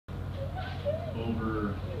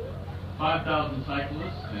over 5,000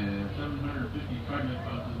 cyclists and 750 Trident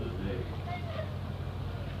buses a day.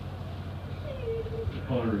 The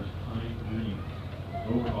color is pine green.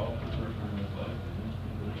 Overhaul for the first time in my life.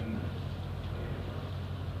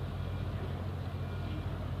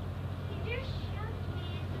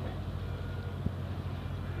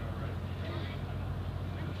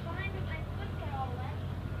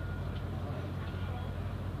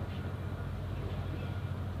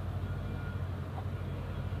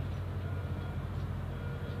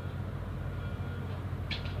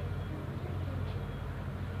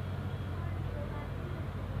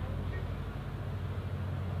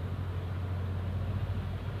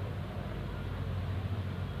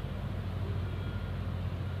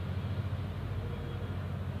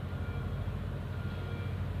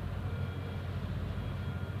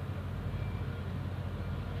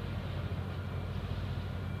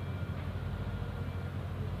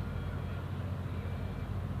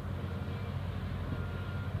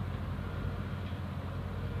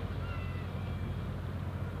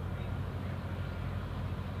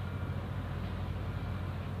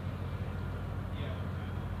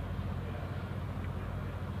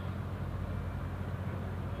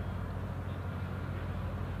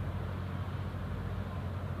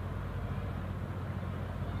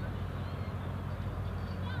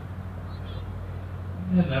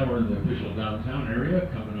 And now we're in the official downtown area,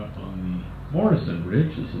 coming up on the Morrison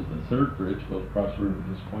Bridge. This is the third bridge built across the river at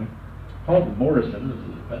this point. Called the Morrison. This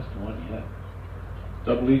is the best one yet.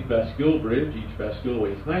 Double-leaf bascule bridge. Each bascule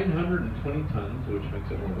weighs 920 tons, which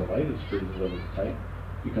makes it one of the lightest bridges of its type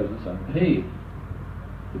because it's unpaved.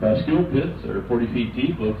 The bascule pits are 40 feet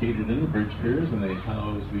deep, located in the bridge piers, and they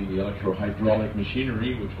house the electro-hydraulic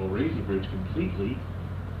machinery, which will raise the bridge completely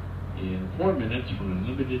in 4 minutes from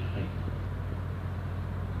a limited height.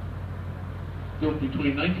 Built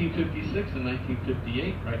between 1956 and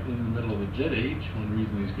 1958, right in the middle of the jet age. One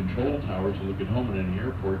reason these control towers look at home in any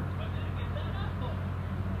airport.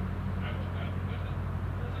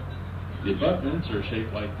 The abutments are shaped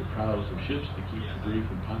like the prows of ships to keep debris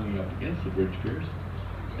from piling up against the bridge piers.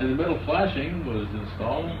 And the metal flashing was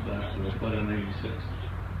installed after the flood in '86.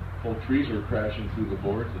 Whole trees were crashing through the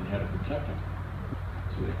boards and had to protect them.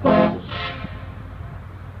 So they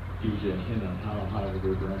gives you a hint on how high the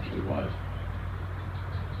river actually was.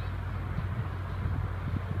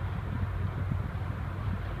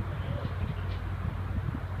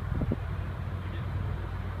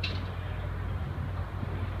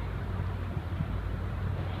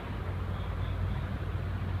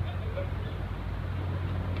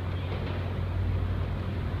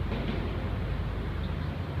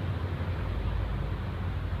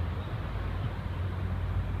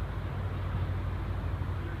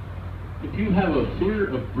 If you have a fear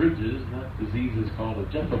of bridges, that disease is called a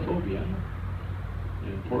jethophobia.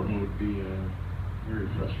 And Portland would be a very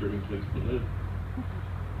frustrating place to live.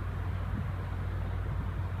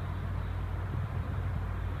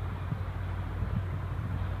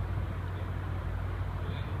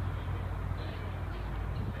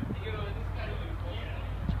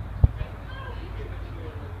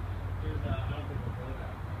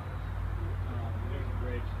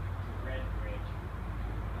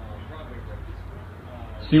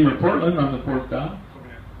 Steamer Portland on the port bow.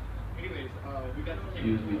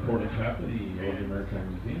 Is the port and trap of the Old Maritime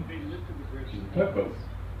Museum. She's a tugboat.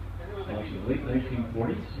 Launched in the late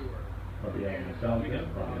 1940s. Probably out in Nostalgia,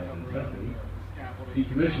 probably out in the 70s.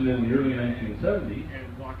 Decommissioned in the early 1970s.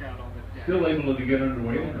 Still able to get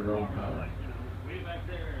underway on her own power.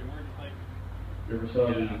 You ever saw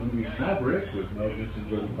the movie Maverick with Mel Gibson,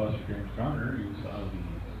 Jodie Foster, James Garner? You saw the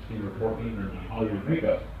Steamer Portland and Hollywood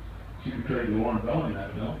makeup. She portrayed the Warren Bell in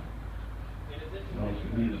that film.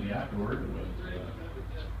 And immediately afterward, it was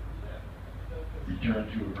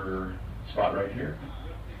returned to her spot right here.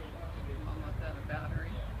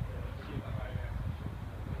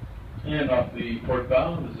 And off the port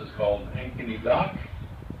bow, this is called Ankeny Dock.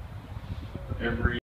 Every